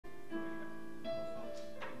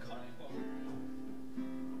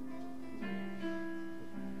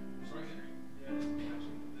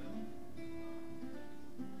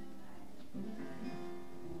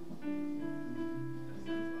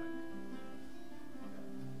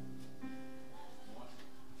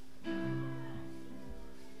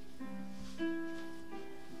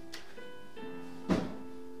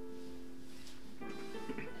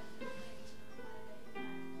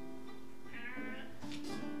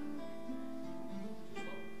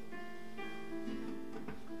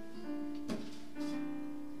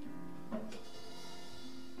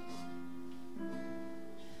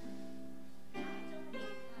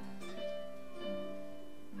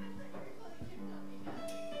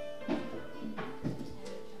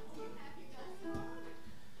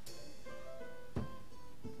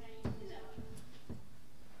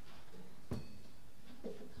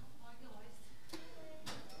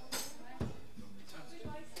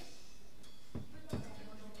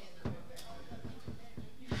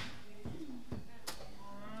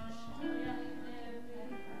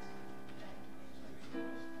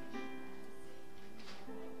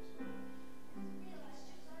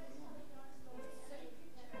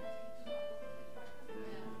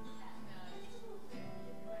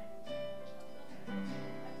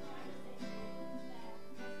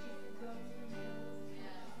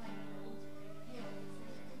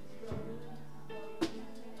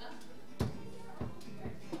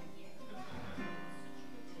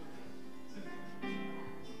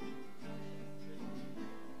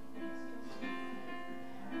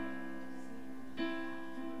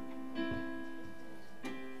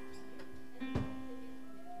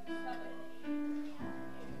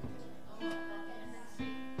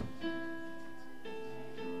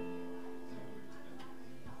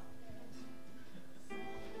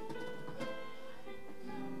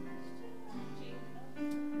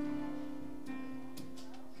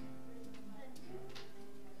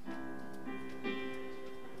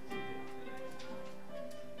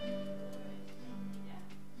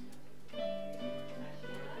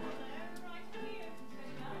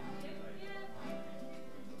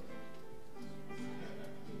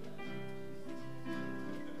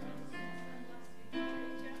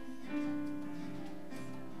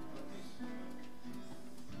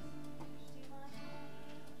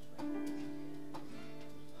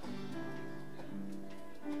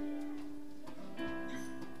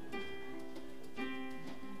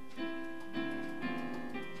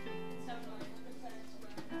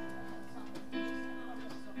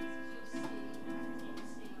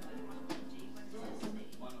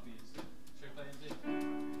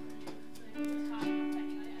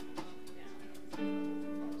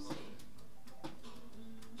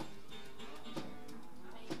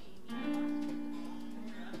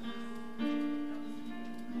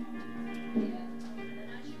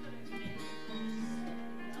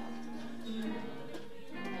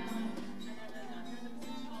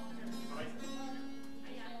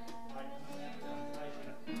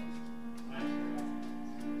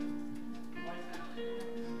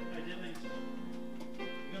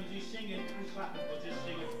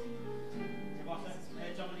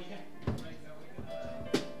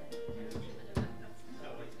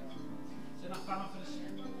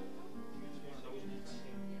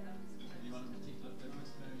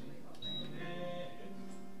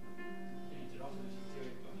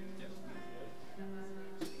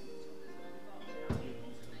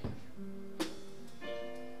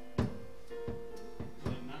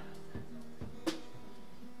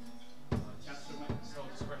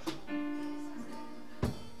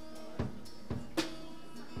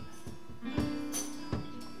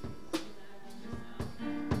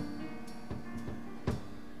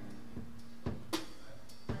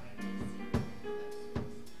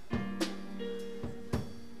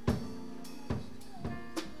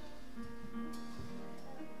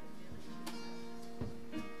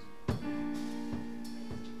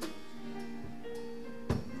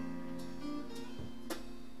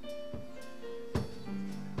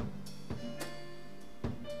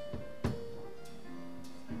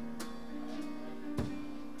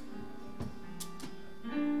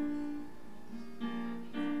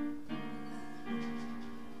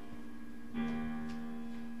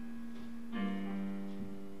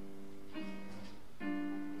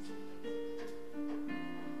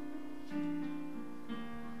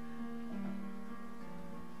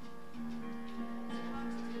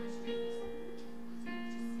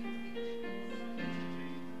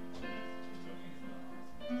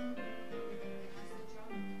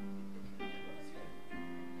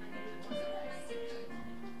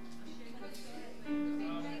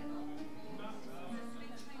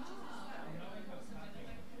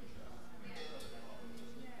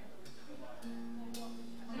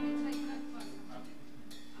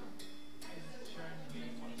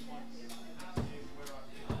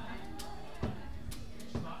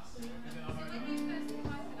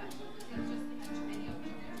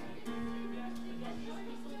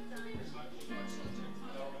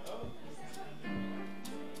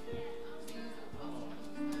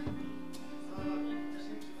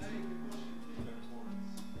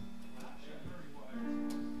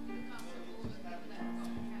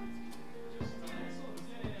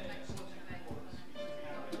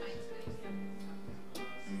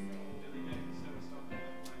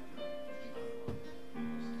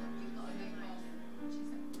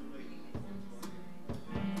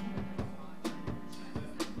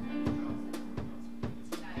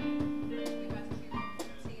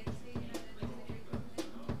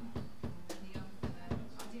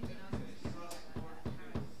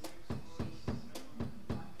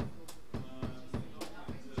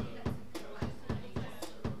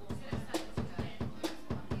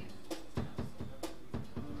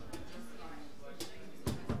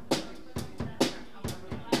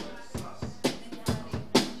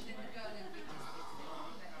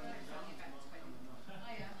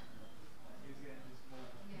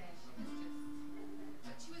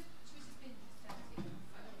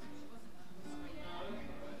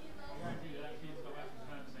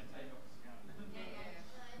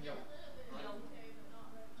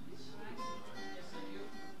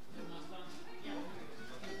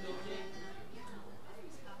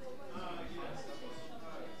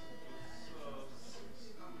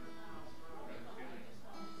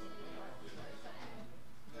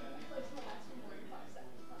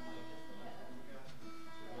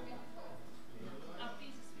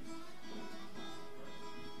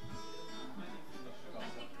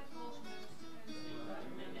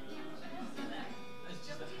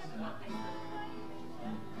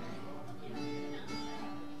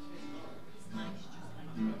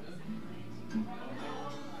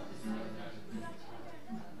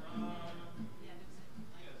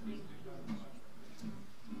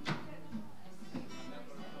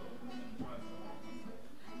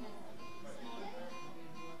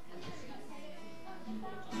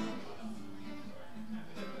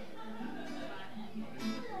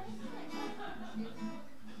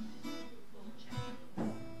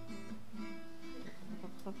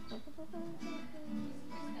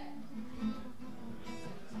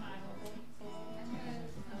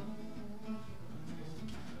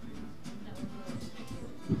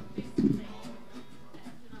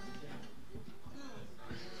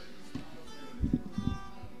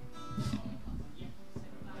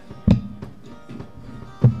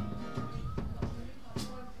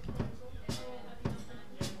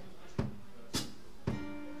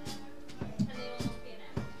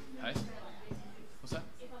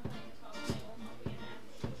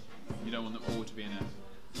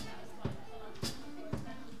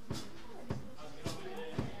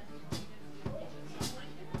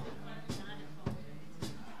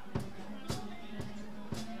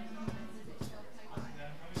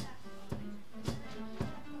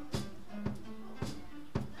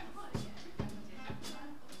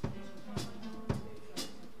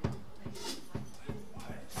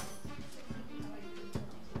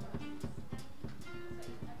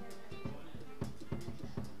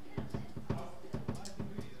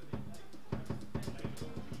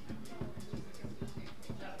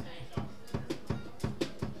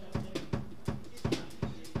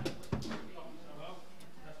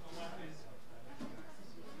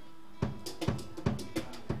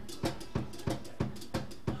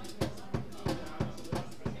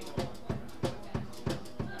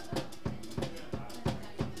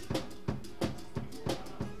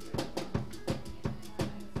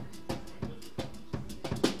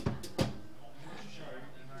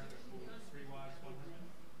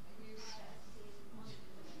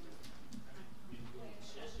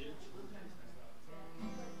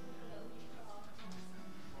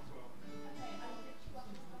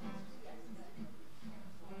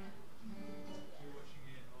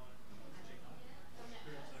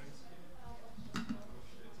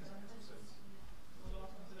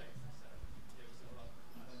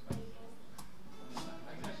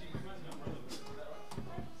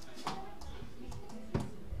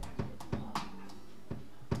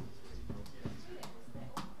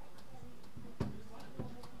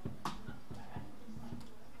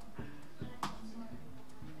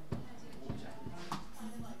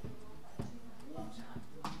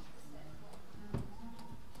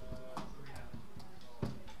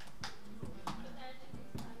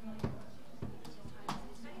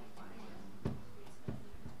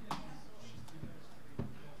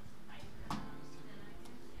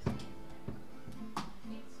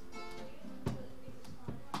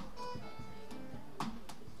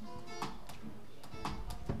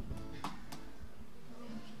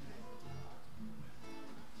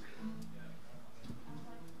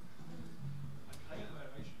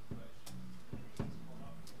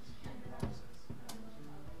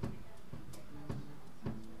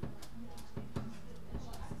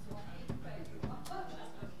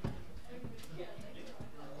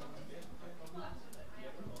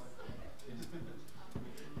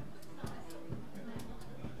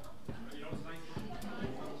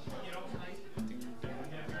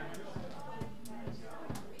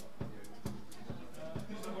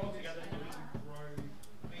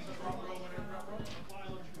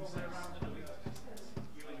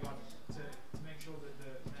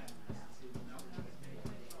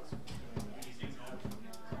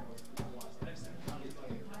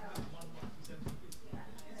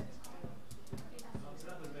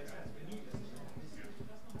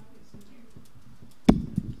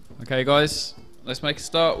Okay, guys, let's make a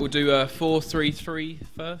start. We'll do 4-3-3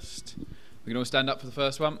 first. We can all stand up for the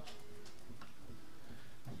first one.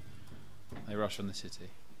 They rush on the city.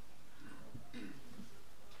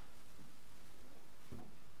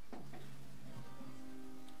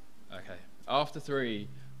 Okay, after 3.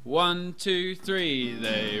 1, 2, 3.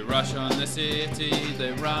 They rush on the city,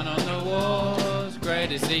 they run on the walls.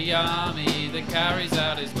 Great is the army that carries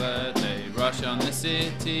out his word. They rush on the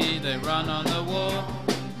city, they run on the wall.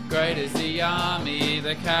 Great is the army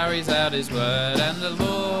that carries out his word. And the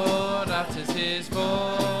Lord utters his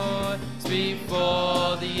voice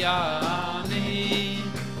before the army.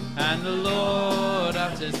 And the Lord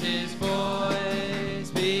utters his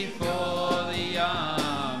voice before the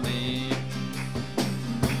army.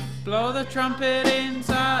 Blow the trumpet in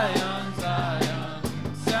Zion, Zion.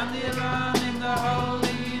 Sound the alarm in the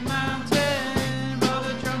holy mountain. Blow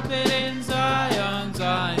the trumpet in Zion,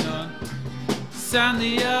 Zion. Sound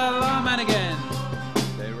the alarm, and again.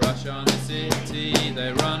 They rush on the city,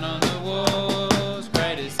 they run on the walls.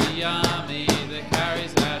 Great is the army that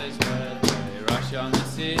carries out his word. They rush on the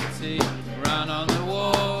city, run on the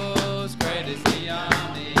walls. Great is the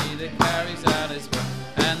army that carries out his word.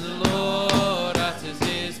 And the Lord utters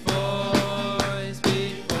his voice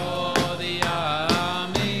before the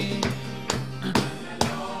army. The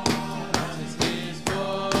Lord utters his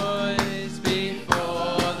voice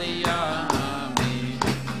before the army.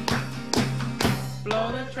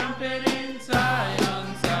 Blow the trumpet in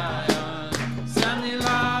Zion, Zion. Sound the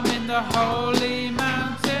alarm in the holy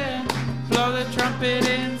mountain. Blow the trumpet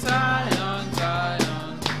in Zion,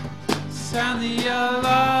 Zion. Sound the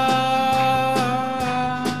alarm.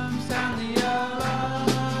 Sound the alarm.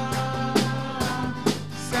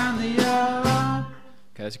 Sound the alarm.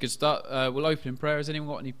 Okay, that's a good start. We'll open in prayer. Has anyone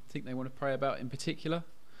got anything they want to pray about in particular?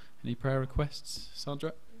 Any prayer requests?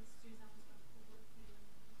 Sandra?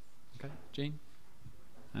 Okay, Jean?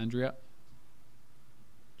 Andrea?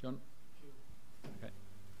 John? Okay.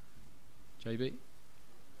 JB?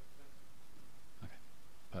 Okay,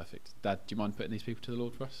 perfect. Dad, do you mind putting these people to the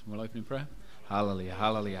Lord for us? And we'll open in prayer. Hallelujah,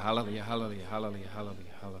 hallelujah, hallelujah, hallelujah, hallelujah,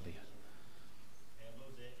 hallelujah, hallelujah.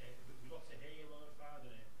 Lord, we've got to hear you, Lord Father,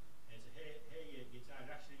 to hear your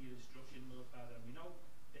direction and your instruction, Lord Father. And we know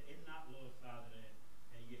that in that, Lord Father,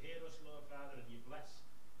 you hear us, Lord Father, and you bless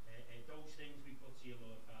those things we put to you,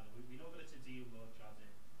 Lord Father. We know that it's a deal, Lord God.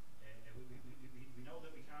 We know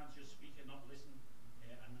that we can't just speak and not listen,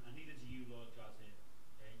 and neither do you, Lord God.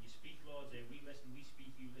 You speak, Lord, we listen, we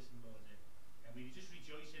speak, you listen, Lord. And we just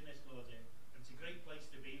rejoice in this, Lord. It's a great place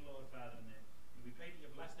to be, Lord Father. And we pray that you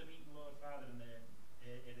bless the meeting, Lord Father, and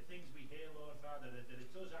the things we hear, Lord Father, that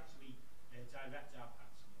it does actually direct our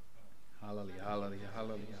paths, Lord Father. Hallelujah, hallelujah,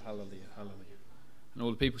 hallelujah, hallelujah, hallelujah. And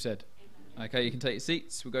all the people said, okay, you can take your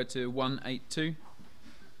seats. We'll go to 182.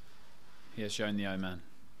 He has shown the Oman.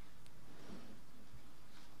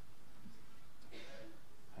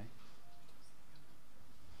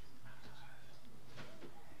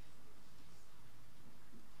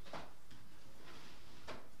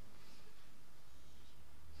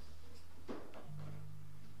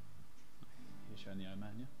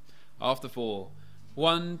 After 4.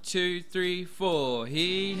 1, 2, 3, 4.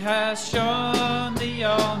 He has shown the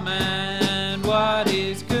old man what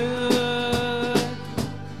is good.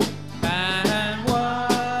 And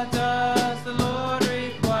what does the Lord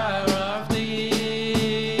require of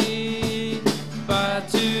thee? But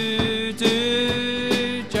to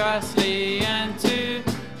do justly and to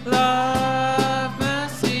love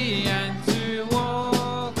mercy and to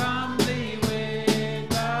walk humbly with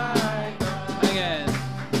thy God. Again.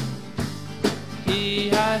 He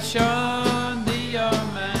has shown the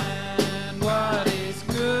young man what is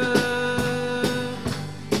good.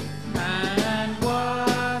 And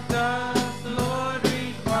what does the Lord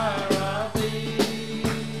require of thee?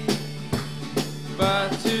 But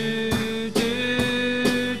to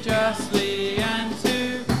do justly and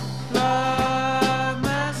to love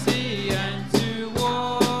mercy and to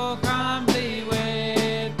walk humbly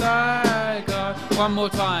with thy God. One more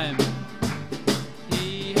time.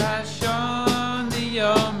 He has shown the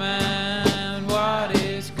young man what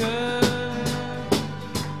is good.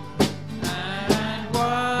 And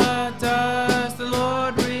what does the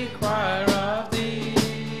Lord require of thee?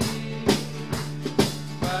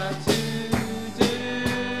 But to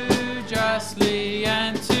do justly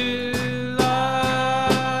and to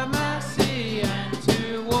love mercy and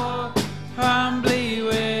to walk humbly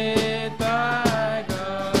with thy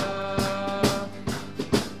God.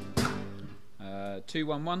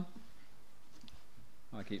 211.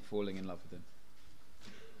 I keep falling in love with him.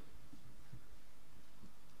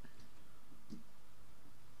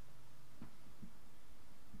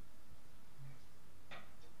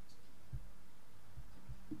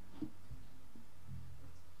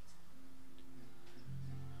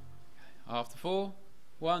 After 4.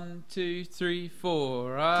 1, 2, 3,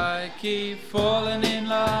 4. I keep falling in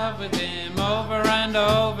love with him over and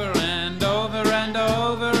over and over and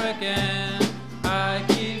over again. I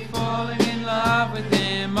keep falling in love with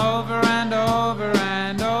him over and over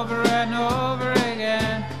and over and over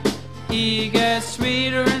again. He gets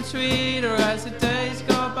sweeter and sweeter as the days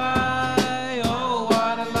go by. Oh,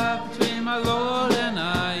 what a love between my Lord and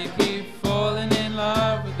I. You keep falling in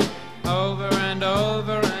love with him over and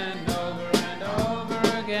over and over and over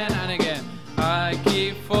again and again. I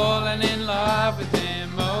keep falling in love with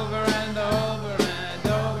him over and over and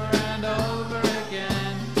over and over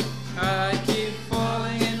again. I keep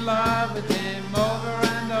falling in love with him over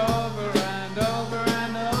and over and over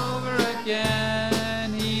and over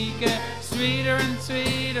again. He gets sweeter and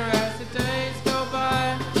sweeter as the days go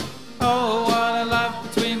by. Oh, what a love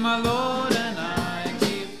between my Lord and I.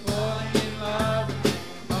 Keep falling in love with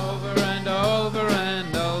him over and over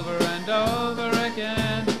and over and over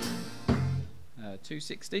again.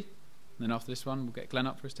 260. And then after this one, we'll get Glenn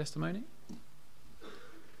up for his testimony.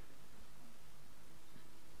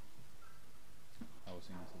 I will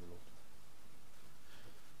sing unto the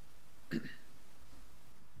Lord.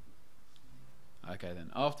 Okay then,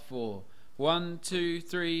 after 4. 1, 2,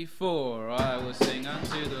 3, 4. I will sing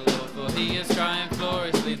unto the Lord, for he has triumphed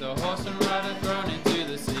gloriously, the horse and rider thrown into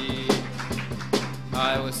the sea.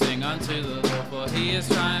 I will sing unto the Lord, for he has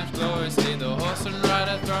triumphed gloriously, the horse and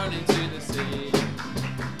rider thrown into the sea.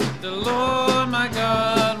 The Lord my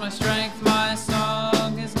God, my strength, my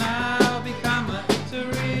song, is now become a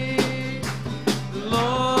victory. The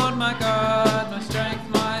Lord my God, my strength,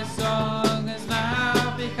 my song, is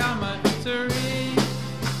now become a victory.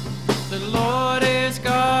 The Lord is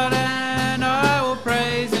God, and I will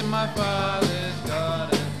praise him, my Father's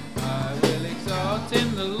God, and I will exalt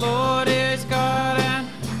him. The Lord is God, and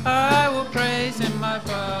I will praise him, my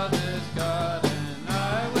Father's God, and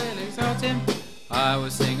I will exalt him. I will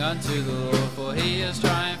sing unto the Lord, for he has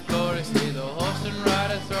triumphed gloriously, the horse and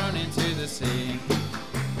rider thrown into the sea.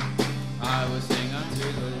 I will sing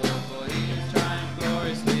unto the Lord, for he has triumphed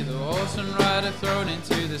gloriously, the horse and rider thrown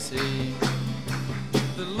into the sea.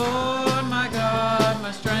 The Lord my God,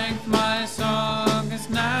 my strength, my song, has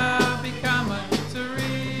now become a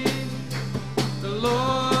victory. The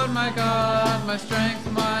Lord my God, my strength,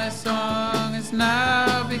 my song, has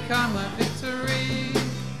now become a victory.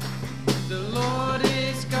 The Lord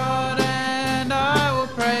is God, and I will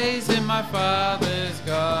praise him, my Father's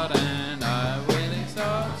God, and I will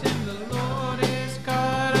exalt him. The Lord is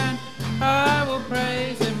God, and I will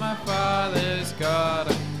praise him, my Father's God,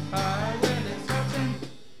 and I will exalt him.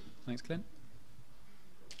 Thanks, Clint.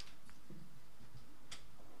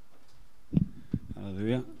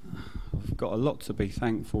 Hallelujah. I've got a lot to be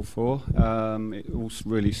thankful for. It all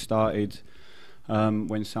really started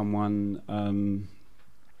when someone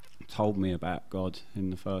told me about God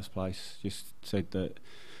in the first place. Just said that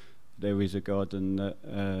there is a God and that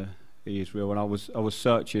he is real. And I was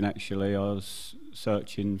searching, actually. I was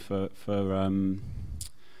searching for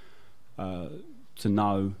to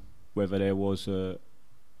know whether there was a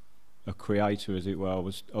creator, as it were.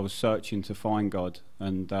 I was searching to find God,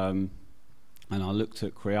 and I looked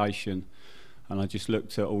at creation, and I just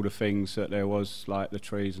looked at all the things that there was, like the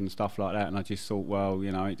trees and stuff like that, and I just thought, well, you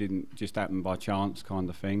know, it didn't just happen by chance, kind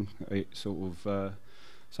of thing. It sort of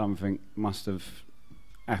something must have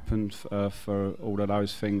happened for all of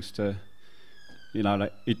those things to, you know,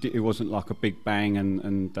 like it wasn't like a big bang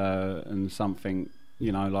and something,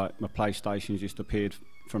 you know, like my PlayStation just appeared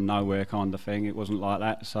from nowhere, kind of thing. It wasn't like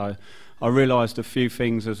that. So I realised a few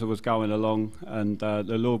things as I was going along, and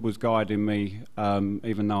the Lord was guiding me,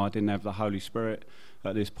 even though I didn't have the Holy Spirit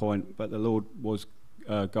at this point, but the Lord was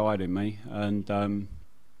guiding me, and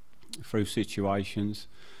through situations,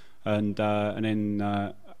 and then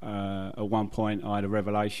at one point I had a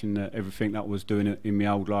revelation that everything that I was doing in my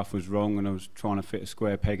old life was wrong, and I was trying to fit a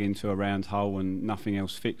square peg into a round hole, and nothing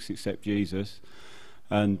else fixed except Jesus.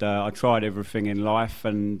 And I tried everything in life,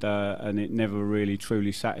 and it never really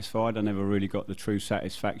truly satisfied. I never really got the true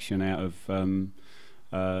satisfaction out of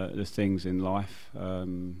the things in life.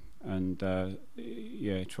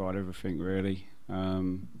 Yeah, tried everything really.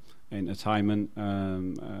 Entertainment,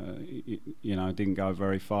 you know, didn't go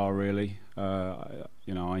very far really.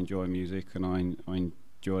 You know, I enjoy music, and I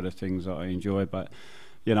enjoy the things that I enjoy, but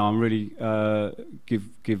you know, I'm really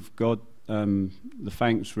give God the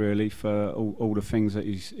thanks really for all the things that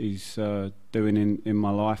he's doing in my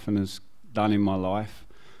life and has done in my life.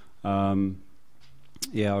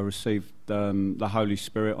 Yeah, I received the Holy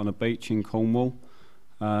Spirit on a beach in Cornwall,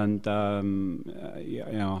 and you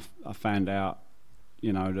know, I found out,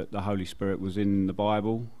 you know, that the Holy Spirit was in the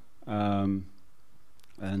Bible, Yeah,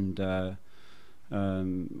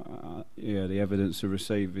 the evidence of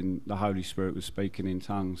receiving the Holy Spirit was speaking in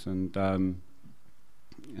tongues, and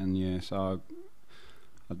yeah, so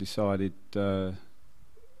I decided.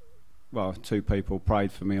 Well, two people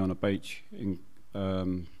prayed for me on a beach in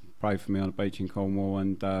Cornwall,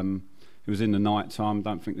 and it was in the night time.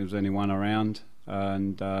 Don't think there was anyone around,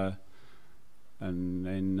 and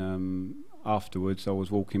then afterwards I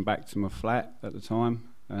was walking back to my flat at the time,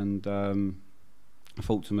 and I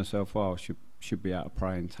thought to myself, "Well, I should be able to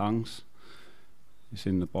pray in tongues. It's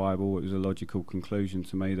in the Bible." It was a logical conclusion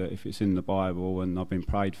to me that if it's in the Bible and I've been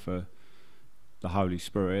prayed for the Holy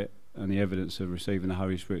Spirit and the evidence of receiving the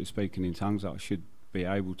Holy Spirit speaking in tongues, I should be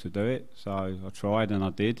able to do it. So I tried, and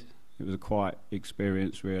I did. It was a quiet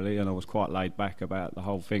experience, really, and I was quite laid back about the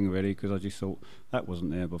whole thing, really, because I just thought that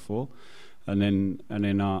wasn't there before. And then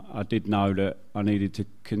I did know that I needed to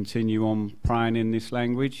continue on praying in this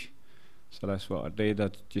language, so that's what I did.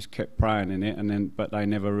 I just kept praying in it, but they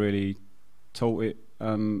never really taught it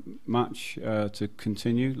much to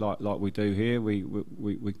continue like we do here. We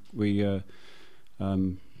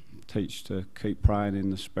teach to keep praying in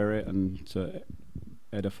the Spirit and to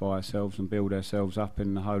edify ourselves and build ourselves up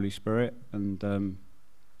in the Holy Spirit, and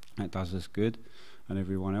that does us good, and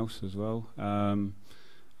everyone else as well. And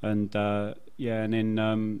then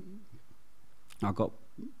I got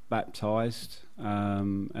baptised,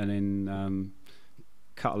 and then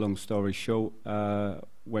cut a long story short,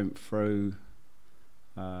 went through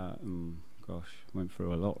went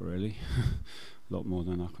through a lot, really. A lot more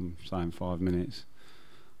than I can say in 5 minutes.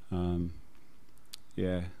 I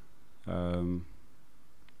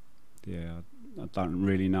don't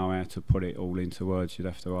really know how to put it all into words. You'd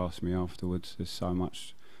have to ask me afterwards. There's so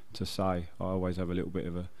much to say. I always have a little bit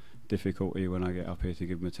of a difficulty when I get up here to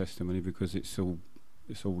give my testimony, because it's all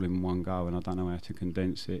in one go, and I don't know how to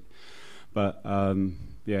condense it. But I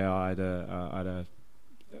had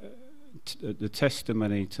the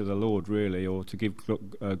testimony to the Lord, really, or to give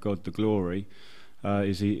God the glory,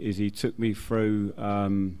 is he took me through.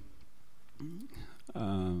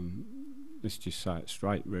 Let's just say it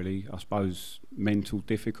straight, really. I suppose mental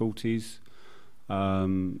difficulties,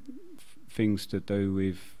 things to do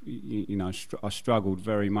with, I struggled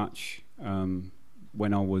very much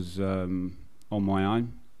when I was on my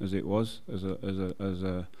own, as it was, as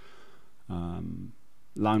a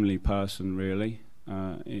lonely person, really,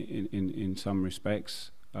 in some respects,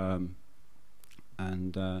 even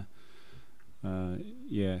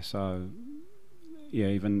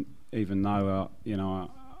though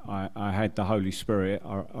I had the Holy Spirit,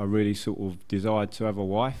 I really sort of desired to have a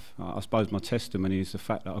wife. I suppose my testimony is the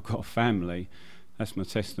fact that I've got a family. That's my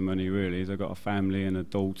testimony, really, is I've got a family and a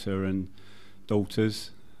daughter and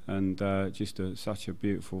daughters, and just such a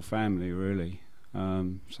beautiful family, really.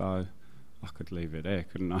 So I could leave it there,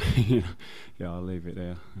 couldn't I? Yeah, I'll leave it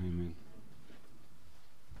there. Amen.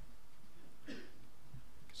 Good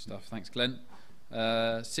stuff. Thanks, Glenn.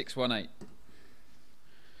 618.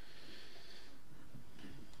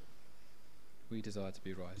 We desire to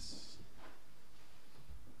be rise.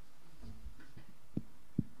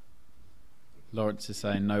 Lawrence is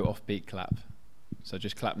saying no offbeat clap, so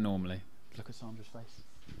just clap normally. Look at Sandra's face.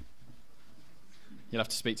 You'll have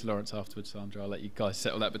to speak to Lawrence afterwards, Sandra. I'll let you guys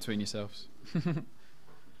settle that between yourselves.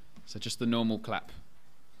 So just the normal clap.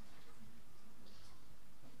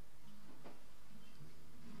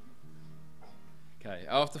 Okay,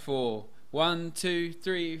 after 4. 1, 2,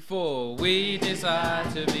 3, 4. We desire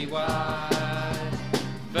to be wise.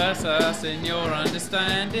 Verse us in your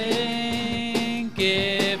understanding.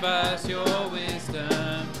 Give us your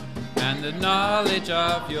wisdom and the knowledge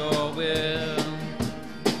of your will.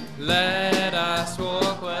 Let us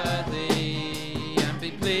walk worthy and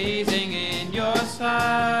be pleasing in your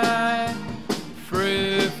sight.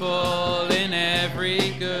 Fruitful in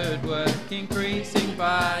every good work, increasing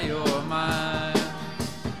by your might.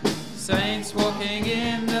 Saints walking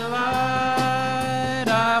in the light,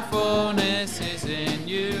 our fullness is in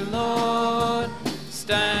you, Lord.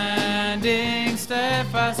 Standing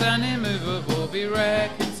steadfast and immovable, be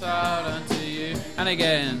reconciled unto you. And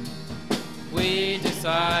again, we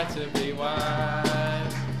desire to be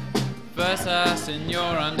wise. Verse us in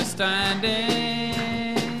your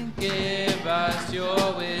understanding. Give us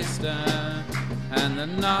your wisdom and the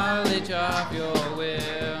knowledge of your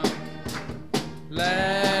will.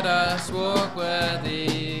 Let us walk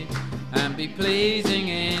worthy and be pleasing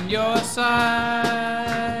in your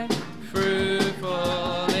sight.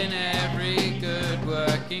 Fruitful in every good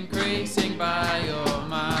work, increasing by your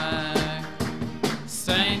might.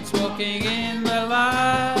 Saints walking in the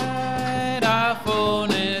light, our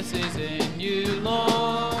fullness is in you,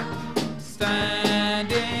 Lord.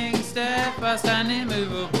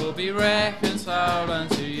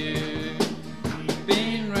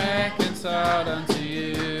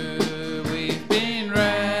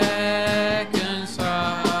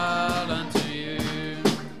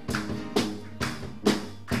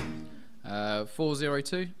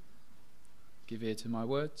 402. Give ear to my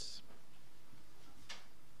words.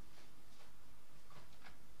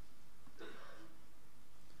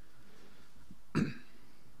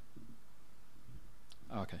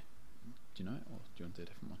 Okay. Do you know it, or do you want to do a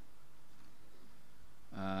different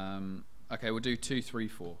one? Okay, we'll do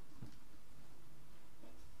 234.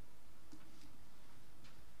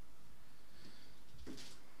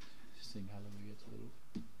 Sing Hallelujah to the Lord.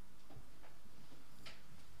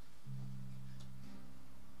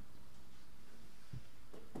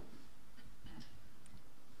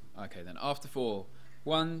 Okay, then after 4.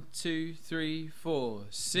 1, 2, 3, 4.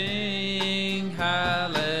 Sing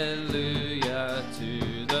hallelujah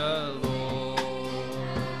to the Lord.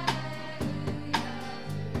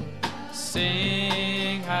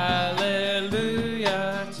 Sing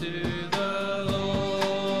hallelujah to the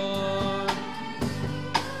Lord.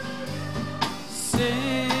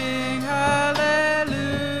 Sing hallelujah.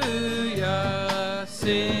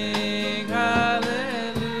 Sing hallelujah.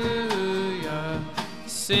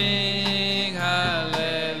 Sing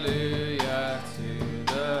hallelujah to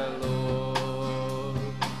the Lord.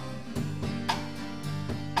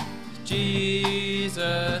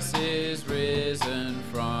 Jesus is risen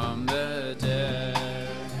from the dead.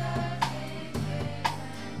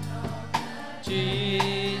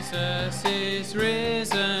 Jesus is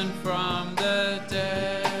risen from the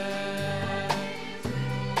dead.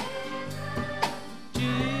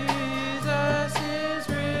 Jesus is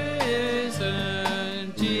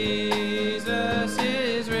risen. Jesus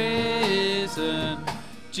is risen.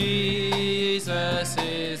 Jesus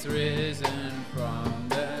is risen from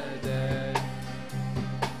the dead.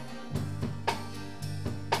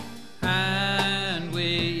 And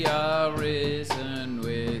we are risen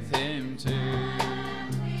with him too.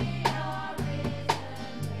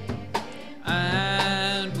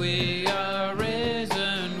 And we are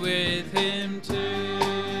risen with him too.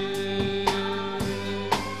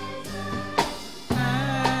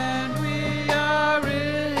 And we are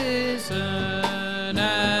risen.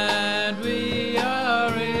 And we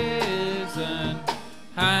are risen.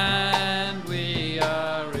 And we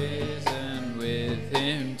are risen with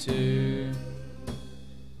him too.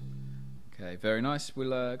 Okay, very nice.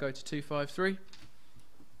 We'll go to 253.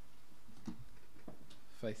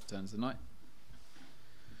 Faith turns the night.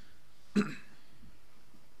 Okay,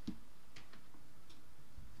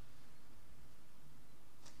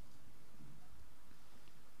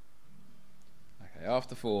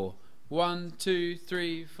 after 4. 1, 2,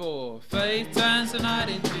 3, 4. Faith turns the night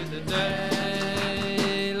into the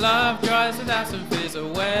day. Love drives the doubts and fears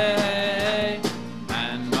away.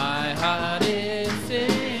 And my heart is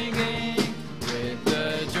singing with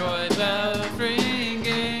the joy bells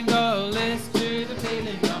ringing. Oh, listen to the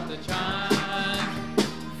feeling of the chime.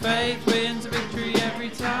 Faith wins a victory every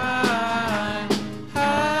time.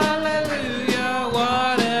 Hallelujah,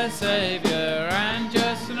 what a Savior. And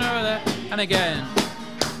just to know that, and again.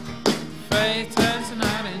 Faith turns the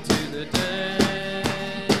night into the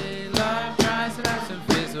day. Love drives the doubts and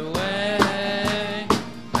fears away.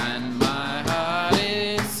 And my heart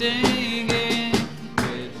is singing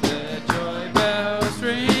with the joy bells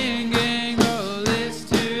ringing. Oh,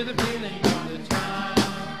 listen to the feeling of the chime.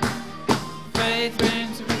 Faith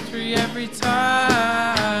wins a victory every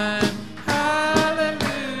time.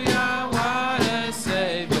 Hallelujah, what a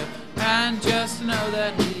Savior. And just to know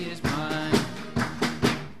that he is mine.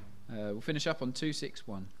 We'll finish up on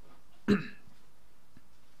 261.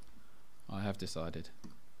 I have decided.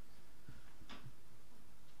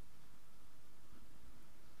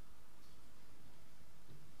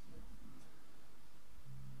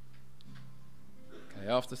 Okay,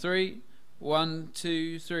 after 3. 1,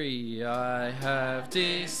 2, 3. I have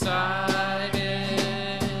decided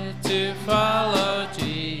to follow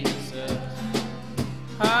Jesus.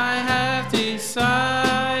 I have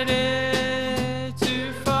decided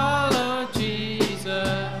to follow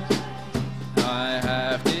Jesus. I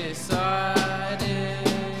have decided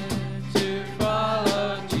to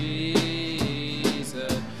follow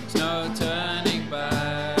Jesus. No turning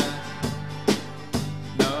back.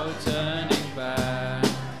 No turning back.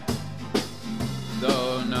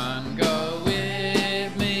 Though none go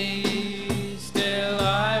with me, still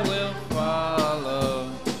I will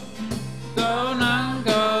follow. Though none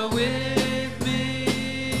go with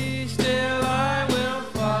me, still I will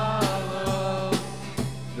follow.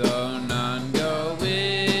 Though none go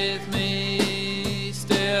with me,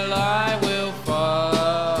 still I will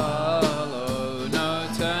follow. No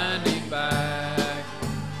turning back.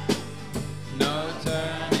 No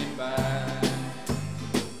turning back.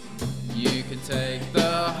 You can take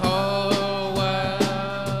the whole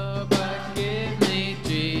world, but give me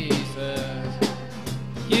Jesus.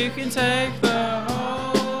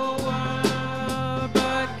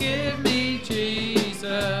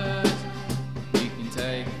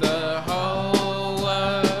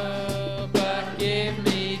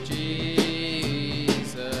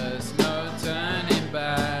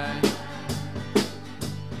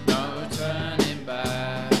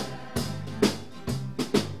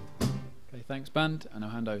 Thanks, band, and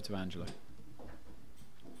I'll hand over to Angela.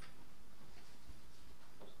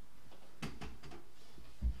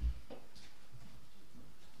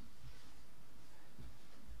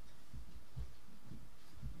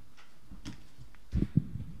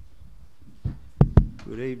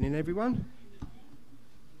 Good evening, everyone.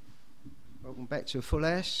 Welcome back to a full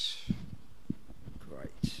house.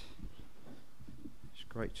 Great. It's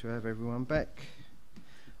great to have everyone back.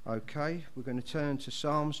 Okay, we're going to turn to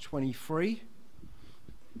Psalms 23.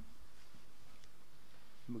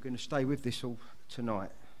 And we're going to stay with this all tonight.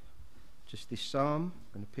 Just this psalm.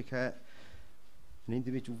 I'm going to pick out an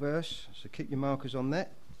individual verse, so keep your markers on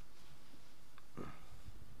that.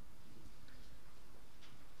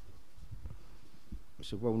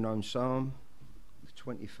 It's a well-known psalm, the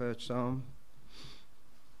 23rd psalm.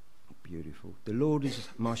 Beautiful. The Lord is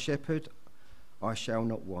my shepherd, I shall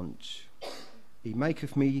not want. He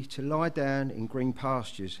maketh me to lie down in green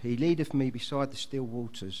pastures. He leadeth me beside the still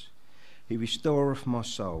waters. He restoreth my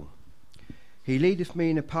soul. He leadeth me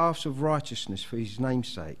in the paths of righteousness for his name's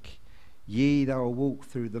sake. Yea, though I walk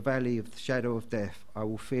through the valley of the shadow of death, I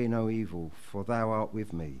will fear no evil, for thou art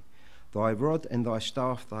with me. Thy rod and thy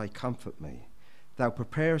staff, they comfort me. Thou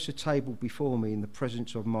preparest a table before me in the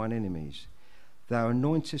presence of mine enemies. Thou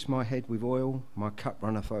anointest my head with oil, my cup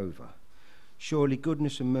runneth over. Surely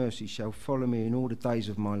goodness and mercy shall follow me in all the days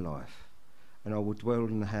of my life, and I will dwell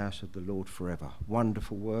in the house of the Lord forever.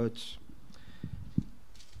 Wonderful words.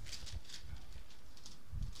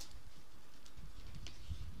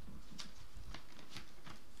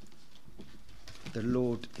 The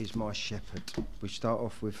Lord is my shepherd. We start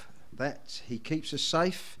off with that. He keeps us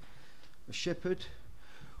safe. A shepherd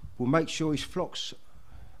will make sure his flocks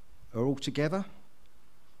are all together.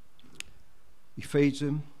 He feeds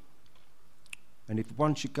them, and if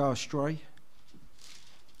one should go astray,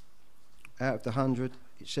 out of the 100,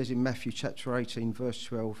 it says in Matthew chapter 18 verse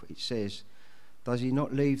 12, it says, does he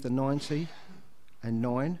not leave the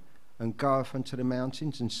 99 and goeth unto the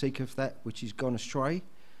mountains and seeketh that which is gone astray?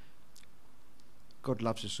 God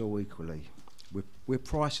loves us all equally. We're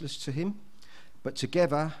priceless to him, but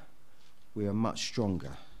together we are much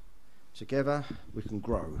stronger. Together we can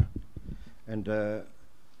grow. And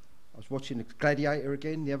I was watching The Gladiator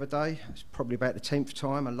again the other day. It's probably about the 10th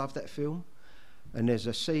time. I love that film. And there's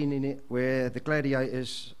a scene in it where the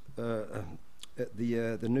gladiators at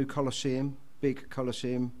the new Colosseum, big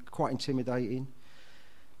Colosseum, quite intimidating.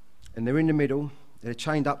 And they're in the middle. They're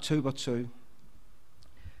chained up 2 by 2.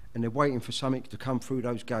 And they're waiting for something to come through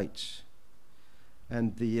those gates.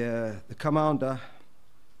 And the commander,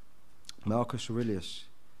 Marcus Aurelius,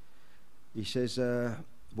 he says,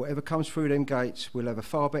 whatever comes through them gates, we'll have a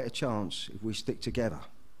far better chance if we stick together.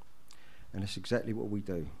 And that's exactly what we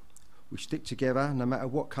do. We stick together no matter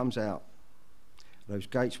what comes out. Those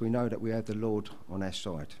gates, we know that we have the Lord on our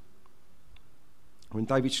side. When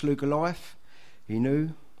David slew Goliath, he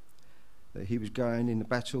knew that he was going in the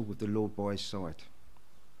battle with the Lord by his side.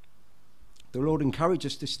 The Lord encouraged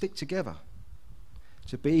us to stick together,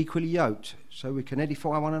 to be equally yoked, so we can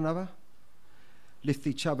edify one another, lift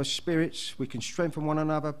each other's spirits. We can strengthen one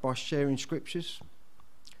another by sharing scriptures,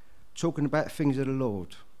 talking about things of the Lord,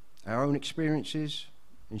 our own experiences,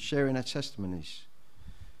 and sharing our testimonies,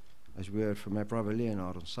 as we heard from our brother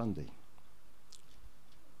Leonard on Sunday.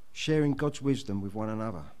 Sharing God's wisdom with one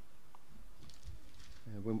another.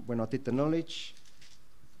 When I did the knowledge,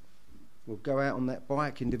 we'll go out on that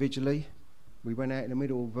bike individually. We went out in the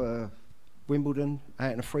middle of Wimbledon,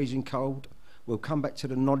 out in the freezing cold. We'll come back to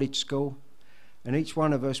the knowledge school, and each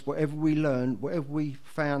one of us, whatever we learned, whatever we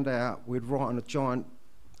found out, we'd write on a giant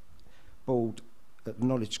board at the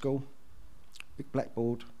knowledge school, big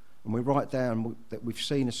blackboard, and we write down that we've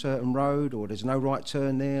seen a certain road, or there's no right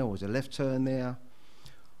turn there, or there's a left turn there,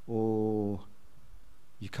 or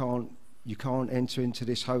you can't enter into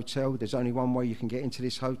this hotel. There's only one way you can get into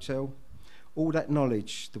this hotel. All that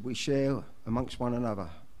knowledge that we share amongst one another,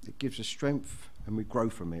 it gives us strength and we grow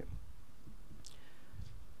from it.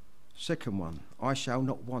 Second one, I shall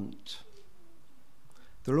not want.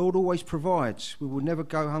 The Lord always provides. We will never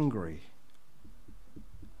go hungry.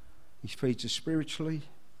 He feeds us spiritually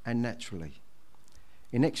and naturally.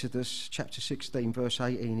 In Exodus chapter 16 verse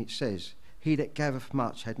 18 it says, he that gathereth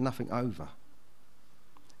much had nothing over,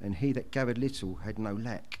 and he that gathered little had no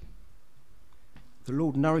lack. The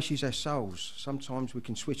Lord nourishes our souls. Sometimes we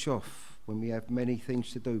can switch off when we have many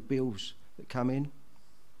things to do, bills that come in,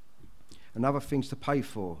 and other things to pay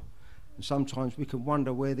for. And sometimes we can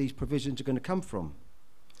wonder where these provisions are going to come from.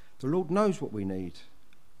 The Lord knows what we need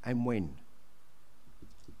and when.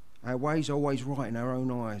 Our ways are always right in our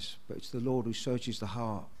own eyes, but it's the Lord who searches the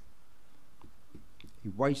heart. He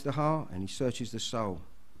weighs the heart and he searches the soul.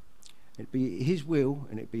 It'd be his will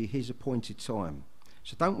and it'd be his appointed time.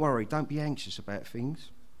 So don't worry, don't be anxious about things.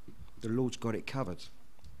 The Lord's got it covered.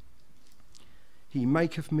 He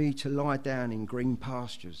maketh me to lie down in green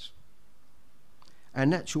pastures. Our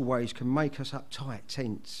natural ways can make us uptight,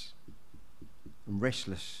 tense and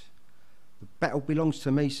restless. The battle belongs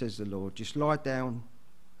to me, says the Lord. Just lie down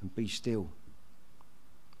and be still.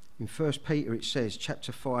 In 1 Peter it says,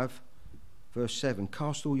 chapter 5, verse 7,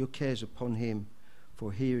 cast all your cares upon him,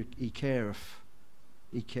 for he careth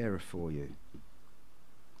for you.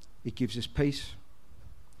 He gives us peace,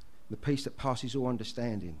 the peace that passes all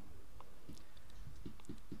understanding.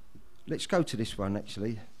 Let's go to this one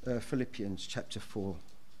actually, Philippians chapter 4.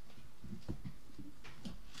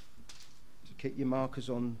 So keep your markers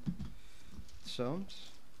on Psalms.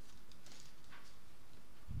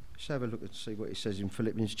 Let's have a look and see what it says in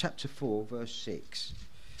Philippians chapter 4, verse 6.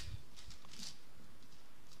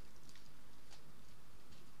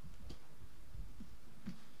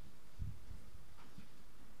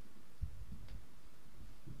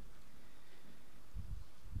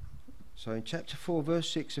 So in chapter 4, verse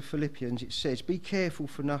 6 of Philippians, it says, be careful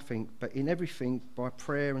for nothing, but in everything by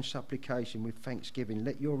prayer and supplication with thanksgiving,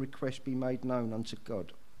 let your requests be made known unto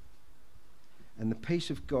God. And the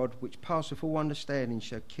peace of God, which passeth all understanding,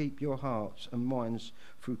 shall keep your hearts and minds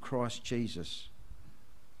through Christ Jesus.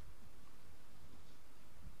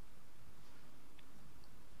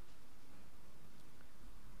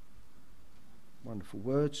 Wonderful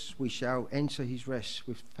words. We shall enter his rest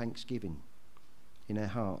with thanksgiving in our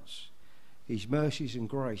hearts. His mercies and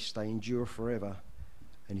grace, they endure forever,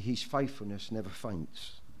 and his faithfulness never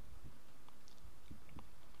faints.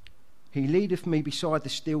 He leadeth me beside the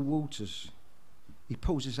still waters. He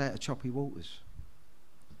pulls us out of choppy waters.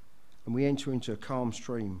 And we enter into a calm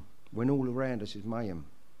stream when all around us is mayhem.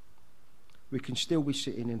 We can still be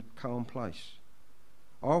sitting in a calm place.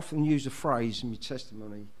 I often use the phrase in my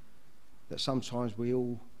testimony that sometimes we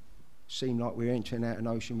all seem like we're entering out an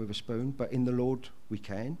ocean with a spoon, but in the Lord we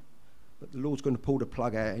can. But the Lord's going to pull the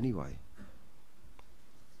plug out anyway.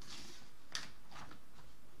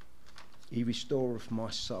 He restoreth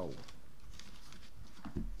my soul.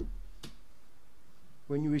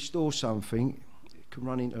 When you restore something, it can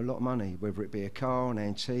run into a lot of money, whether it be a car, an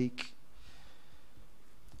antique,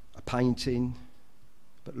 a painting.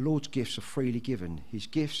 But the Lord's gifts are freely given. His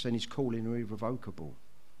gifts and his calling are irrevocable.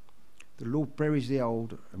 The Lord buries the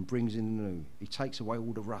old and brings in the new. He takes away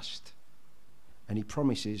all the rust. And he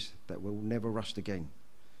promises that we'll never rust again.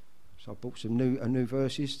 So I brought some new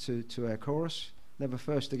verses to our chorus. Never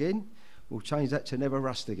thirst again. We'll change that to never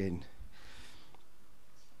rust again.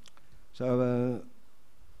 So,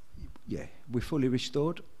 yeah, we're fully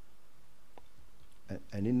restored.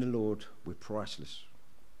 And in the Lord, we're priceless.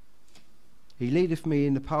 He leadeth me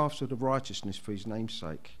in the paths of the righteousness for his name's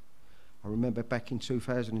sake. I remember back in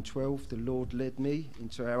 2012, the Lord led me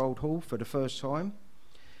into our old hall for the first time.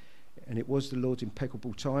 And it was the Lord's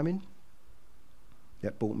impeccable timing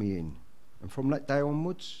that brought me in. And from that day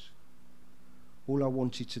onwards, all I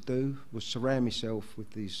wanted to do was surround myself with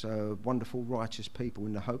these wonderful, righteous people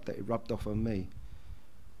in the hope that it rubbed off on me.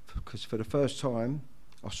 Because for the first time,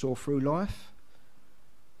 I saw through life.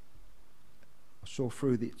 I saw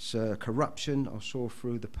through its corruption. I saw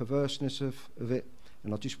through the perverseness of it.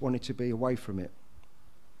 And I just wanted to be away from it.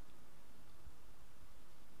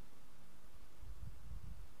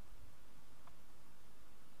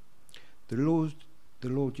 The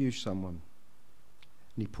Lord used someone,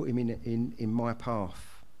 and he put him in my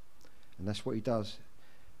path, and that's what he does.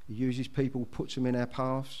 He uses people, puts them in our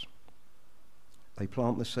paths. They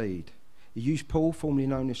plant the seed. He used Paul, formerly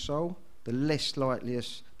known as Saul, the less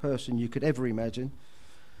likeliest person you could ever imagine.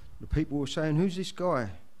 The people were saying, "Who's this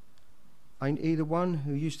guy? Ain't he the one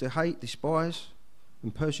who used to hate, despise,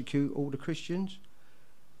 and persecute all the Christians?"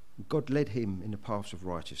 God led him in the paths of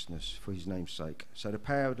righteousness for his name's sake, so the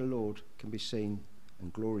power of the Lord can be seen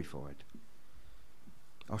and glorified.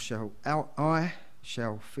 I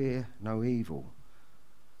shall fear no evil.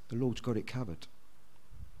 The Lord's got it covered.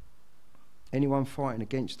 Anyone fighting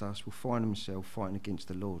against us will find himself fighting against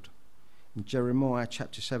the Lord. In Jeremiah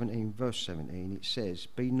chapter 17, verse 17, it says,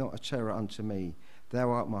 "Be not a terror unto me,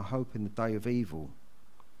 thou art my hope in the day of evil."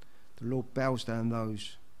 The Lord bows down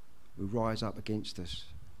those who rise up against us,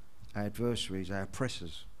 our adversaries, our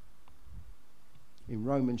oppressors. In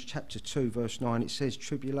Romans chapter 2, verse 9, it says,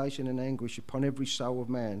 "Tribulation and anguish upon every soul of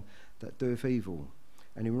man that doeth evil."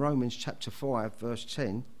 And in Romans chapter 5, verse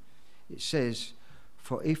 10, it says,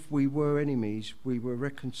 "For if we were enemies, we were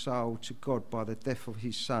reconciled to God by the death of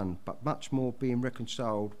his Son, but much more being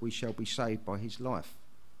reconciled, we shall be saved by his life."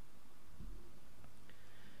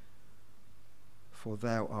 for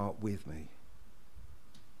thou art with me.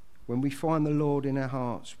 When we find the Lord in our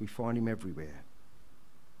hearts, we find him everywhere.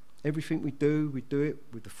 Everything we do it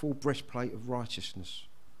with the full breastplate of righteousness.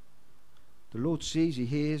 The Lord sees, he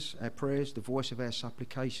hears our prayers, the voice of our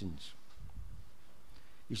supplications.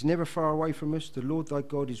 He's never far away from us. The Lord thy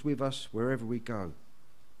God is with us wherever we go.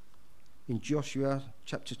 In Joshua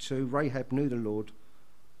chapter 2, Rahab knew the Lord.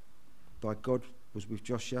 Thy God was with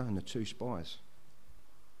Joshua and the two spies.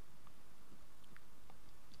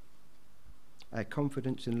 Our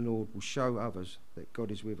confidence in the Lord will show others that God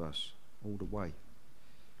is with us all the way.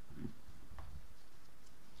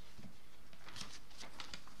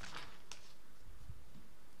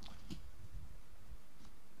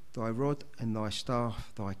 Thy rod and thy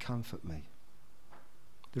staff, thy comfort me.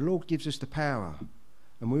 The Lord gives us the power,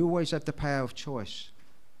 and we always have the power of choice,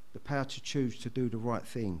 the power to choose to do the right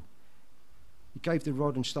thing. He gave the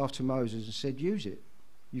rod and staff to Moses and said, use it.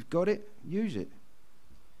 You've got it, use it.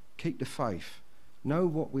 Keep the faith. Know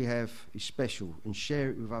what we have is special and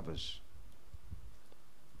share it with others.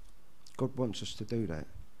 God wants us to do that.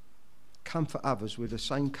 Comfort others with the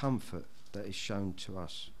same comfort that is shown to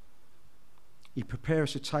us. He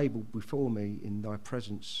prepares a table before me in thy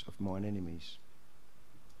presence of mine enemies.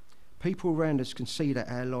 People around us can see that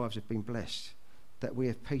our lives have been blessed, that we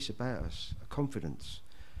have peace about us, a confidence.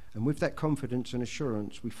 And with that confidence and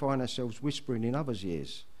assurance, we find ourselves whispering in others'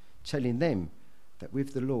 ears, telling them that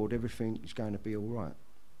with the Lord everything is going to be all right.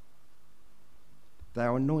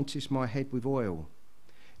 Thou anointest my head with oil.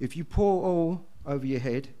 If you pour oil over your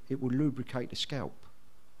head, it will lubricate the scalp.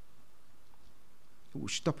 It will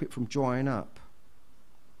stop it from drying up.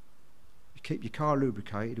 You keep your car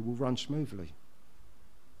lubricated, it will run smoothly.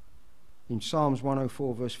 In Psalms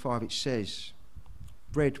 104 verse 5 it says,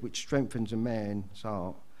 bread which strengthens a man's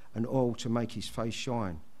heart and oil to make his face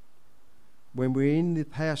shine. When we're in the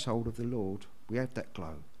household of the Lord, we have that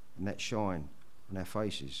glow and that shine on our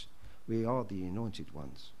faces. We are the anointed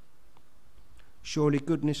ones. Surely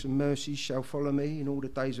goodness and mercy shall follow me in all the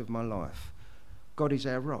days of my life. God is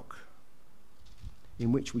our rock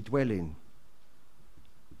in which we dwell in.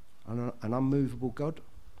 An unmovable God.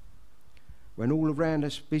 When all around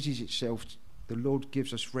us busies itself, the Lord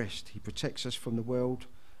gives us rest. He protects us from the world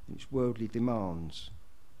and its worldly demands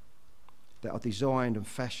that are designed and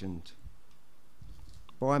fashioned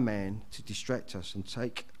by man to distract us and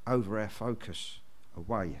take over our focus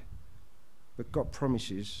away. But God's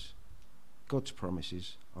promises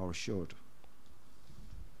are assured.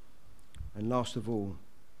 And last of all,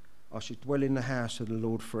 I should dwell in the house of the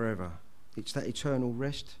Lord forever. It's that eternal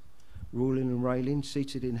rest, ruling and reigning,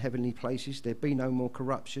 seated in heavenly places. There be no more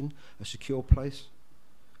corruption, a secure place.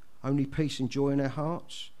 Only peace and joy in our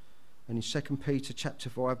hearts. And in 2 Peter chapter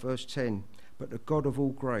 5 verse 10, but the God of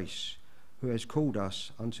all grace, who has called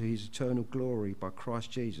us unto his eternal glory by Christ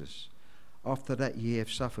Jesus, after that ye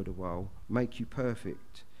have suffered a while, make you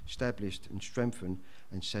perfect, established and strengthen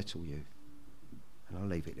and settle you. And I'll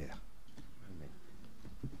leave it there. Amen.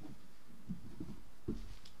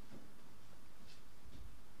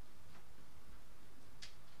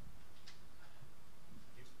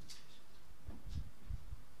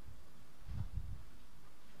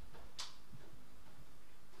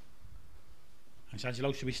 Thanks,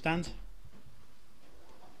 Angelo. Should we stand?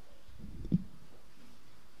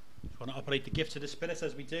 Just want to operate the gifts of the Spirit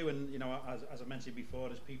as we do, and you know, as I mentioned before,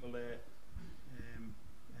 there's people there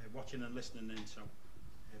watching and listening in. So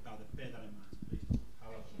bear that in mind, please.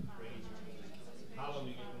 Hallelujah, praise you.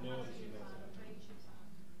 Hallelujah, glory to you.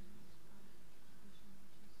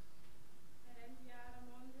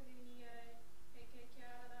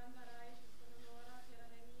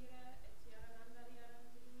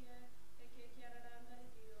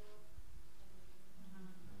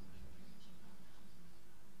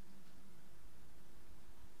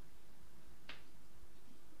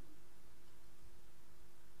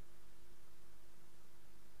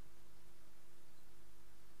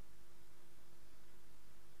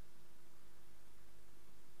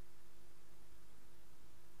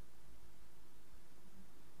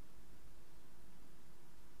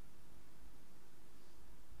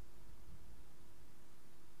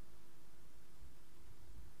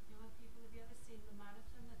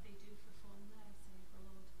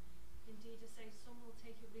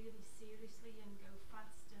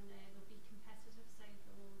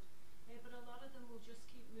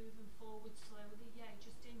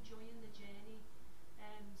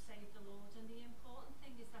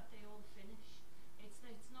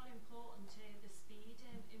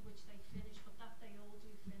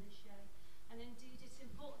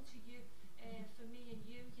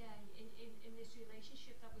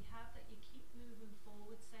 That you keep moving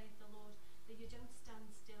forward, saith the Lord, that you don't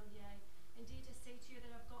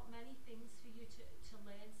to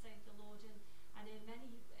learn, save the Lord, and in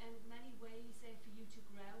many ways for you to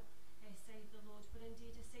grow, save the Lord. But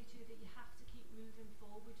indeed, I say to you that you have to keep moving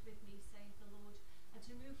forward with me, save the Lord. And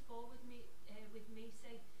to move forward with me,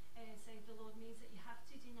 save the Lord, means that you have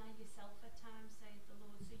to deny yourself at times, save the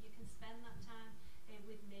Lord, so you can spend that time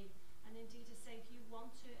with me. And indeed, I say, if you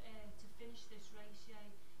want to finish this race,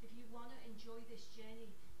 if you want to enjoy this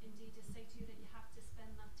journey, indeed, I say to you that you have to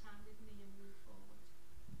spend that time with me and move forward.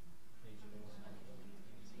 Praise you, Lord.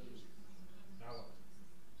 Now,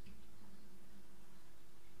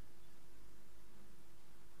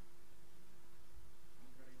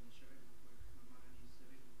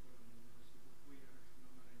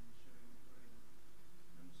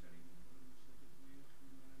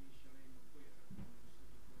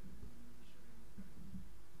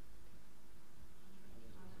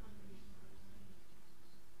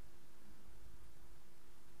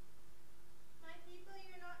 My people,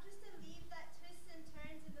 you're not just a leaf that twists and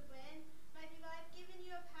turns in the wind. My people, I've given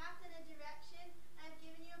you a path and a direction. I've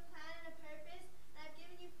given you a plan and a purpose. And I've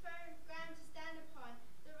given you firm ground to stand upon,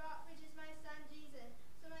 the rock which is my son Jesus.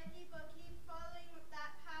 So my people, keep following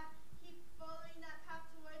that path. Keep following that path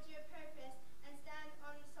towards your purpose and stand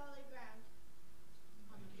on the solid ground.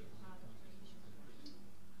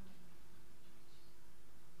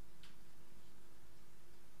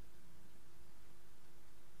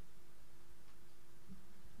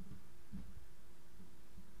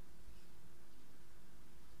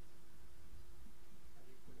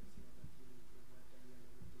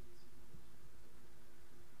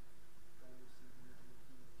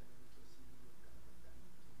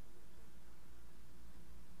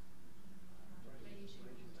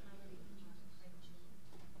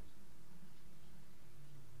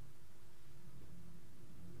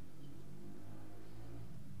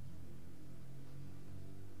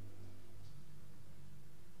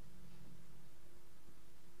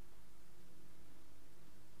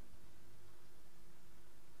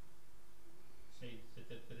 say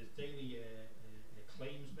that there is daily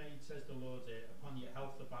claims made, says the Lord, upon your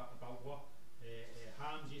health about what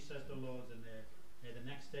harms you, says the Lord, and the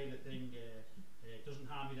next day the thing doesn't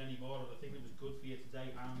harm you anymore, or the thing that was good for you today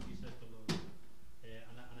harms you, says the Lord.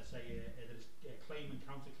 And I say there is claim and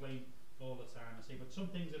counterclaim all the time. I say, but some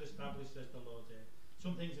things are established, says the Lord.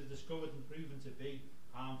 Some things are discovered and proven to be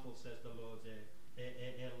harmful, says the Lord.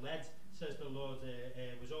 Lead, says the Lord,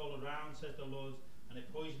 was all around, says the Lord, and it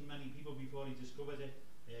poisoned many people before he discovered it,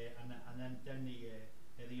 and then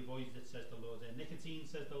they avoided it, says the Lord. Nicotine,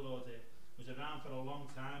 says the Lord, was around for a long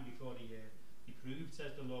time before he proved,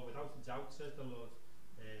 says the Lord, without a doubt, says the Lord,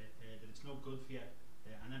 that it's no good for you,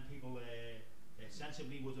 and then people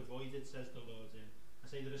sensibly would avoid it, says the Lord. I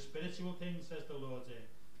say there are spiritual things, says the Lord,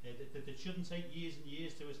 that shouldn't take years and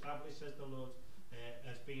years to establish, says the Lord,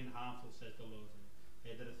 as being harmful, says the Lord.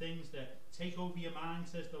 There are things that take over your mind,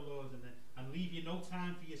 says the Lord, and leave you no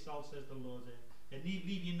time for yourself, says the Lord.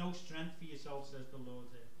 Leave you no strength for yourself, says the Lord.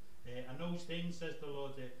 And those things, says the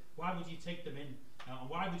Lord, why would you take them in? And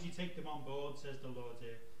why would you take them on board, says the Lord?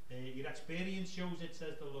 Your experience shows it,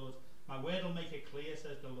 says the Lord. My word will make it clear,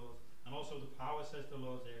 says the Lord. And also the power, says the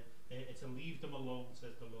Lord, to leave them alone,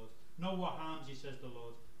 says the Lord. Know what harms you, says the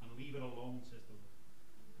Lord, and leave it alone, says the Lord.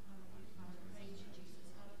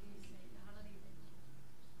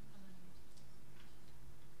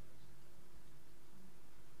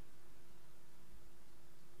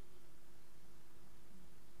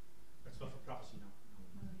 Let's go for prophecy now.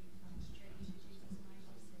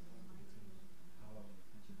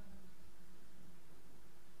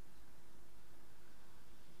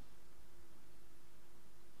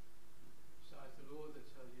 So the Lord that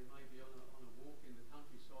you may be on a walk in the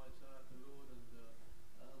countryside, so the Lord, and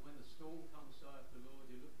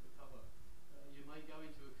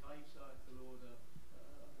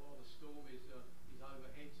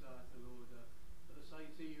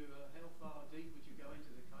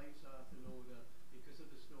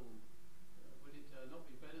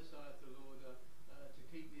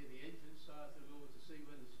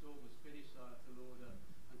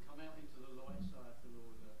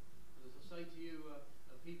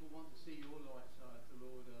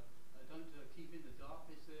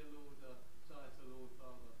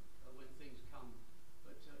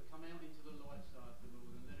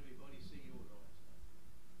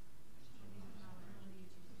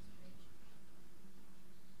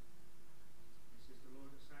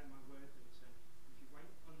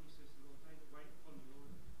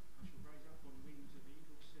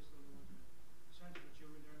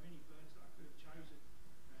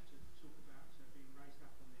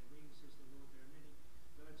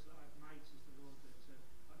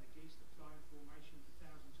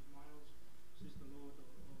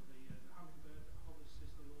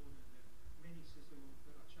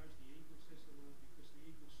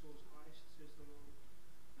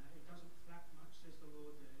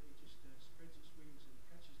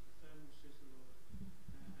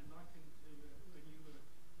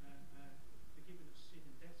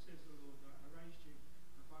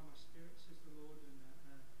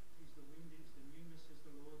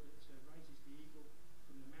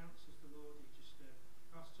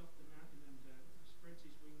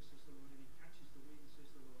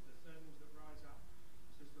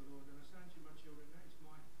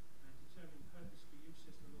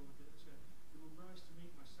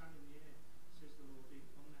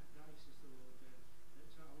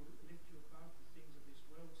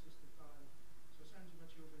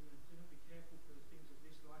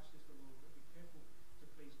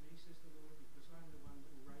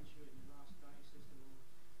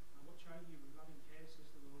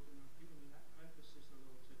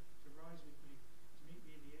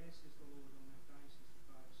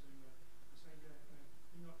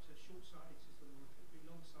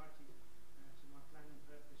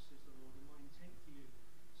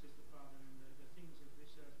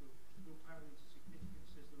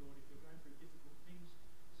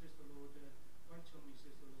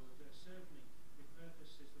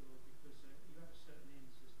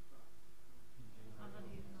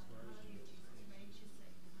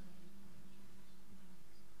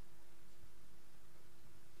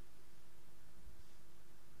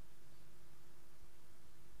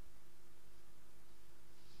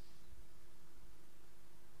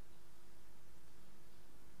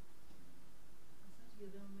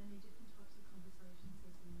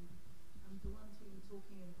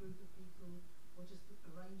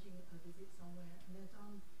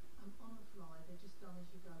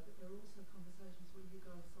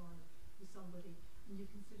somebody and you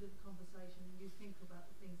consider the conversation and you think about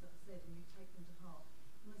the things that are said and you take them to heart.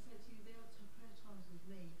 And I said to you, there are prayer times with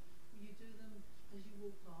me where you do them as you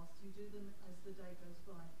walk past, you do them as the day goes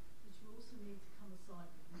by, but you also need to come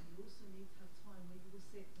aside with me. You also need to have time where you will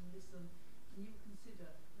sit and listen and you will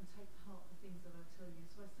consider and take to heart the things that I tell you.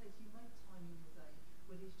 So I say to you, make time in your day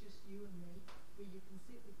where it's just you and me, where you can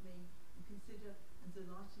sit with me and consider and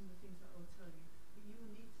delight in the things that I will tell you. But you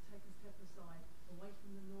will need to take a step aside, away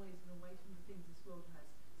from the noise and away from the things this world has,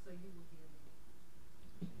 so you will hear me.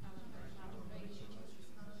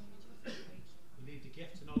 We leave the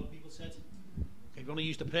gift and all the people said. Okay, if you want to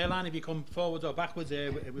use the prayer line, if you come forwards or backwards,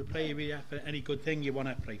 we'll pray for any good thing you want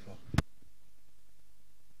to pray for.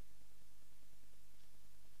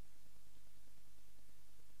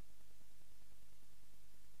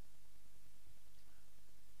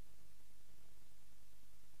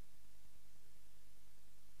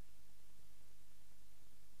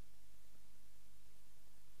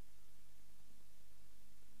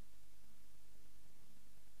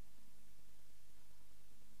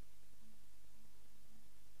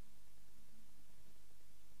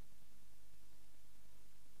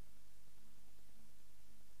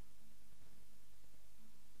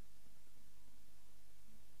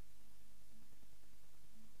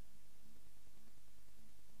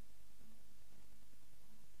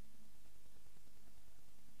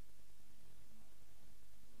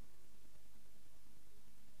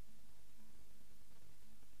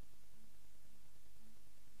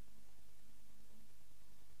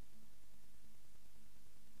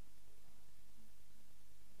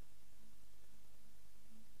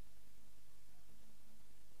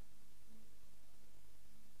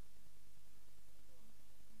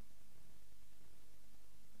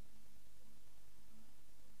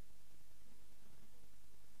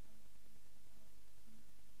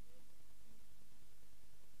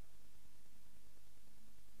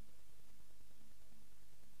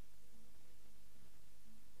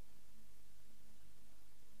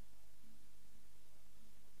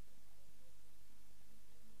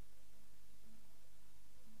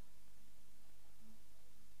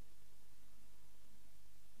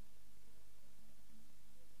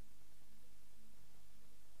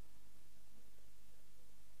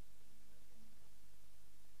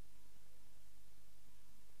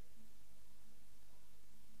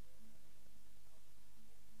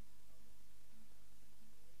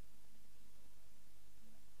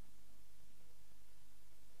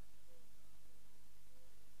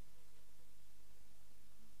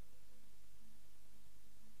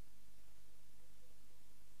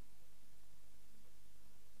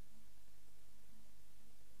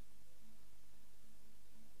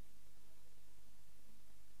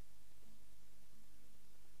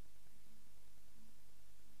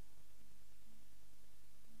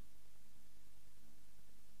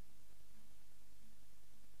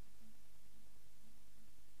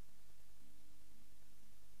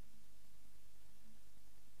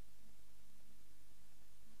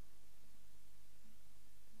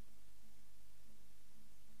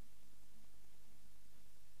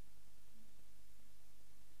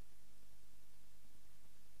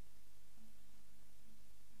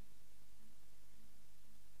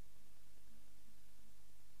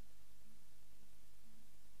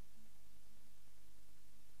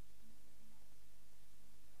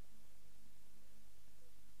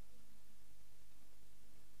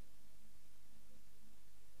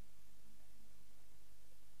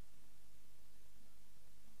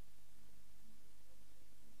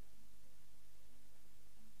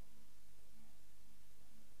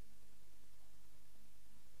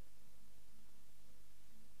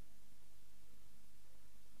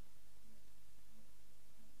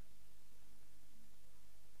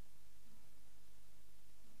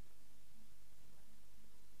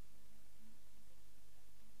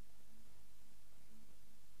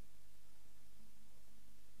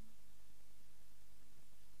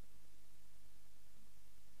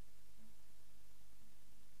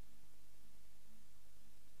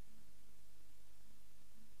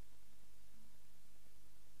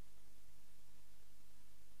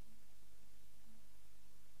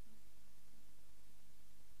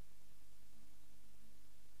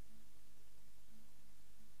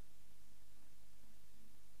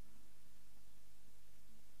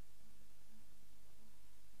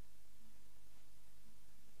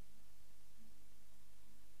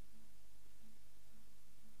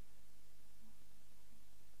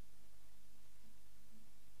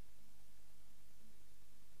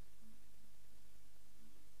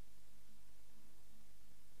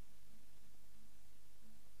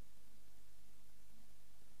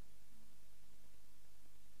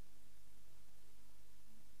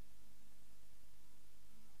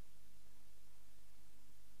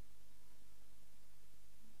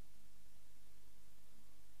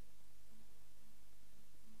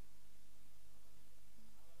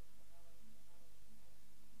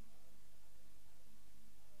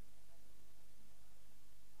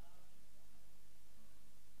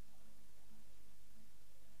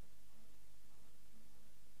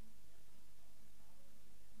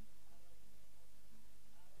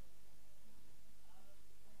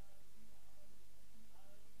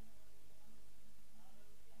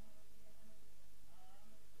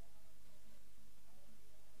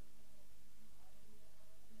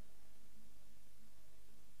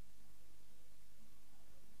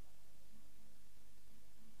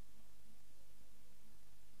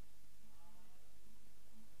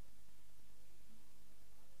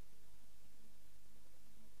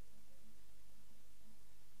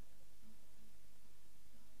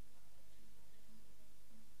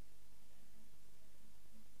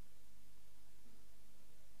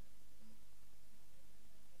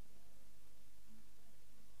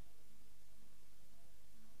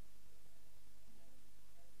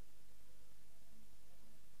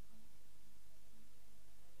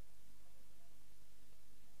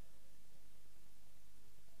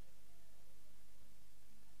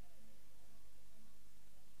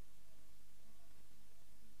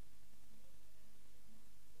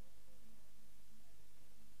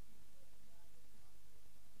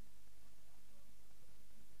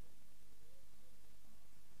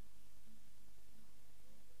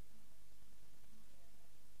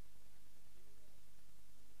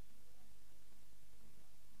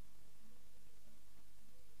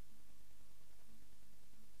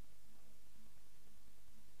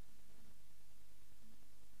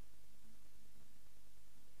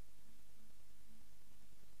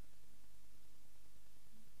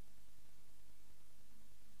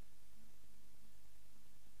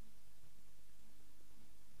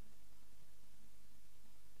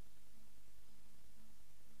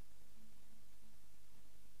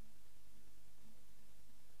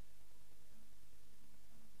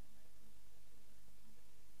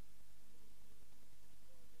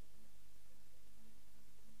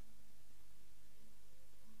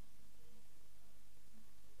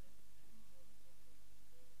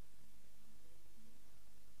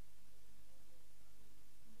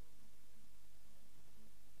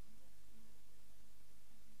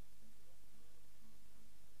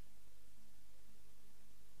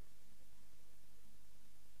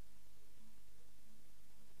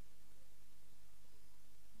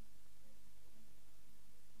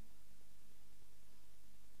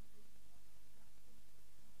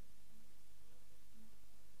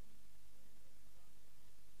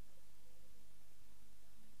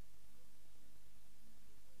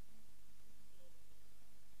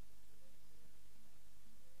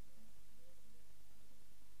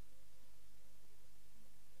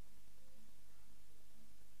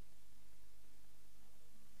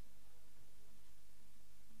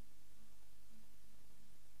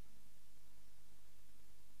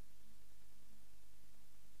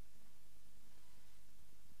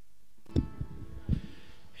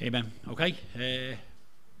 Amen. Okay.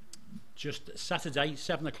 Just Saturday,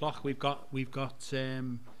 7 o'clock. We've got. We can't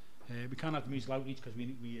have the musical outreach because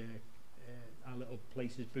we our little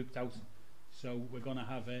place is booked out. So we're going to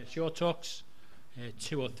have short talks,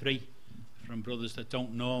 2 or 3 from brothers that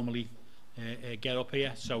don't normally get up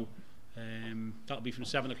here. So that'll be from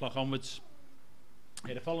 7 o'clock onwards.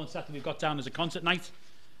 The following Saturday we've got down as a concert night,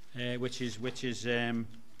 which is. I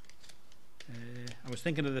was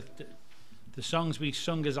thinking of the songs we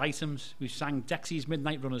sung as items. We've sang Dexy's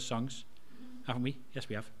Midnight Runners songs, haven't we? Yes,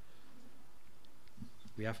 we have.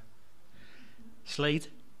 We have. Slade.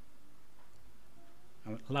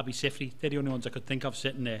 Labby Sifry. They're the only ones I could think of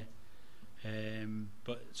sitting there.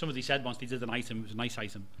 But somebody said once they did an item, it was a nice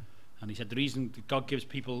item. And he said the reason that God gives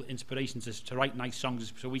people inspirations is to write nice songs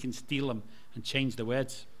is so we can steal them and change the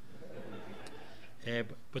words.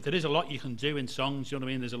 But there is a lot you can do in songs, you know what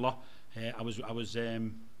I mean? There's a lot. I was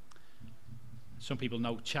some people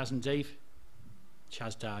know Chaz and Dave.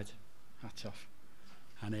 Chaz died. That's off.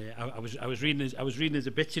 And I was reading his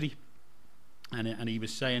obituary, and he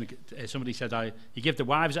was saying, somebody said, you give the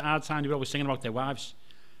wives a hard time. They were always singing about their wives.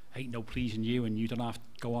 Ain't no pleasing you, and you don't have to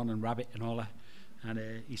go on and rabbit and all that.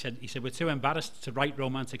 And he said we're too embarrassed to write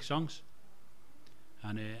romantic songs.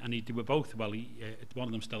 And they were both, well, one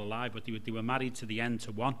of them's still alive, but they were married to the end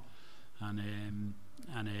to one.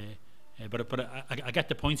 But I get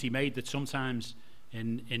the point he made that sometimes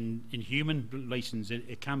in human relations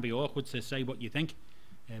it can be awkward to say what you think,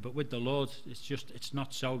 but with the Lord it's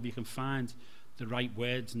not so. You can find the right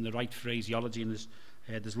words and the right phraseology, and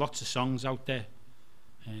there's lots of songs out there.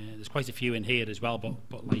 There's quite a few in here as well,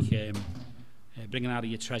 but like bringing out of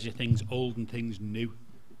your treasure things old and things new.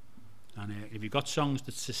 And if you've got songs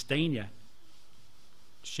that sustain you,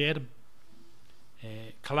 share them.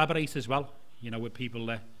 Collaborate as well, with people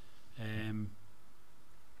that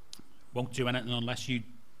won't do anything unless you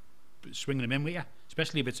swing them in with you,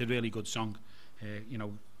 especially if it's a really good song.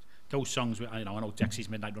 Those songs, I know Dexy's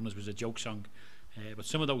Midnight Runners was a joke song, but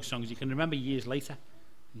some of those songs you can remember years later,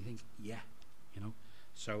 and you think, yeah,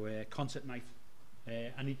 So concert night.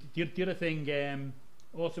 And the other thing,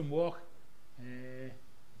 Autumn Walk.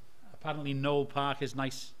 Apparently Noel Park is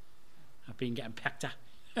nice. I've been getting pecked at.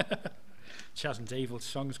 Chaz and David's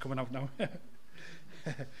song's coming out now.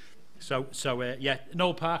 So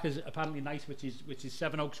Noel Park is apparently nice, which is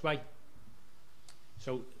Seven Oaks Way.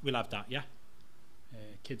 So we'll have that, yeah.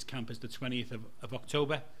 Kids camp is the 20th of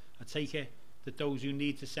October. I take it that those who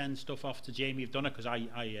need to send stuff off to Jamie have done it, because I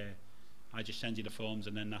just send you the forms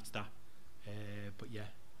and then that's that. But yeah,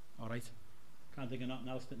 all right. Can't think of nothing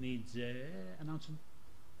else that needs announcement.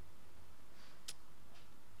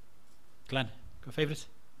 Glenn, got a favourite?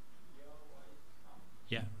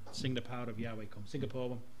 Yeah, Sing the Power of Yahweh Come. Singapore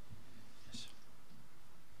one. Yes.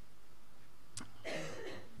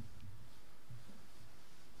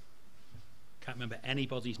 Can't remember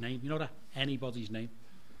anybody's name. You know that? Anybody's name.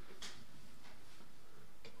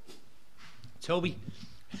 Toby.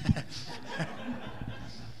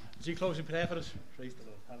 Is he closing prayer for us? Praise the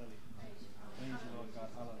Lord. Hallelujah. Praise the Lord God.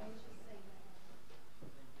 Hallelujah.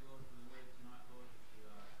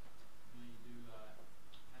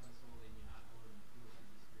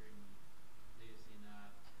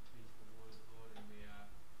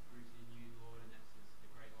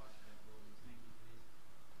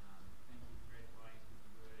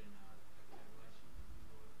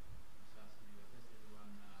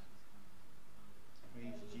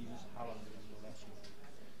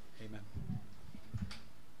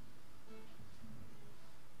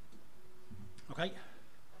 Okay,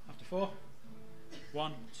 after 4.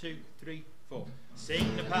 1, 2, 3, 4.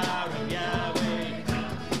 Sing the power of Yahweh.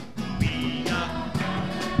 We are.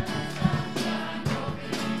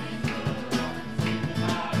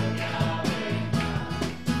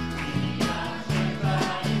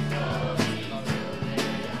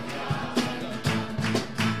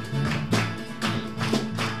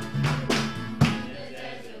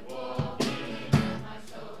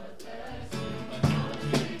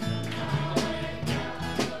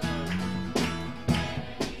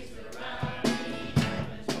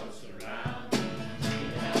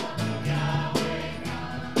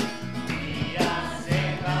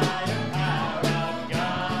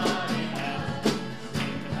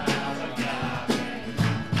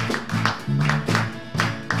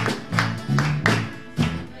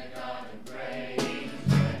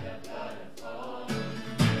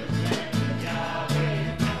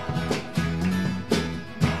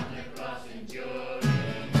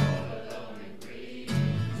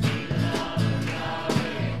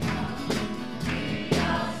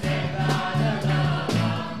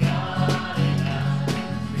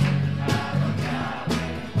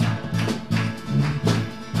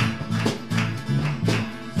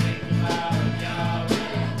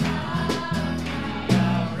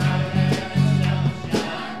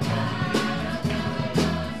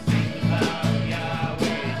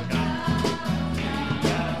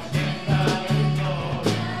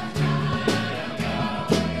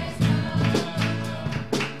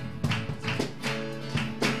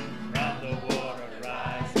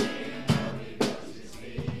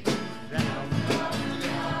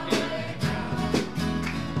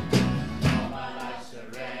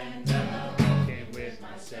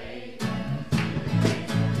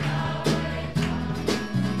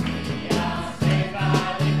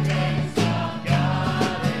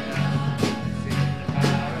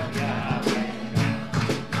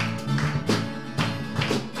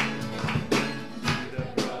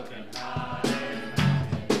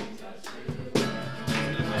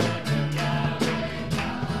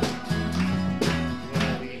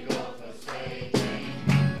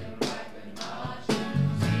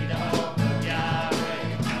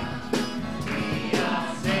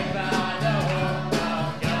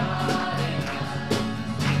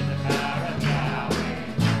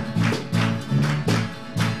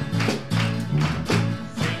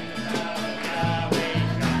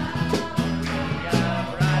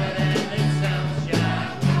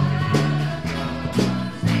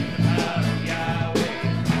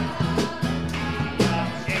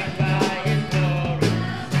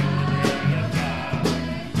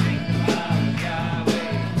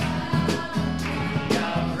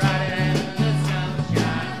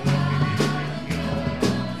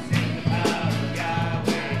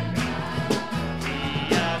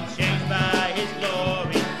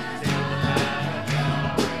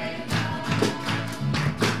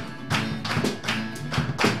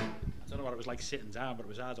 thought it was like sitting down, but it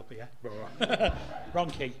was hard up here. Wrong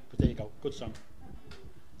key, but there you go. Good song.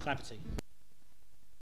 Time for tea.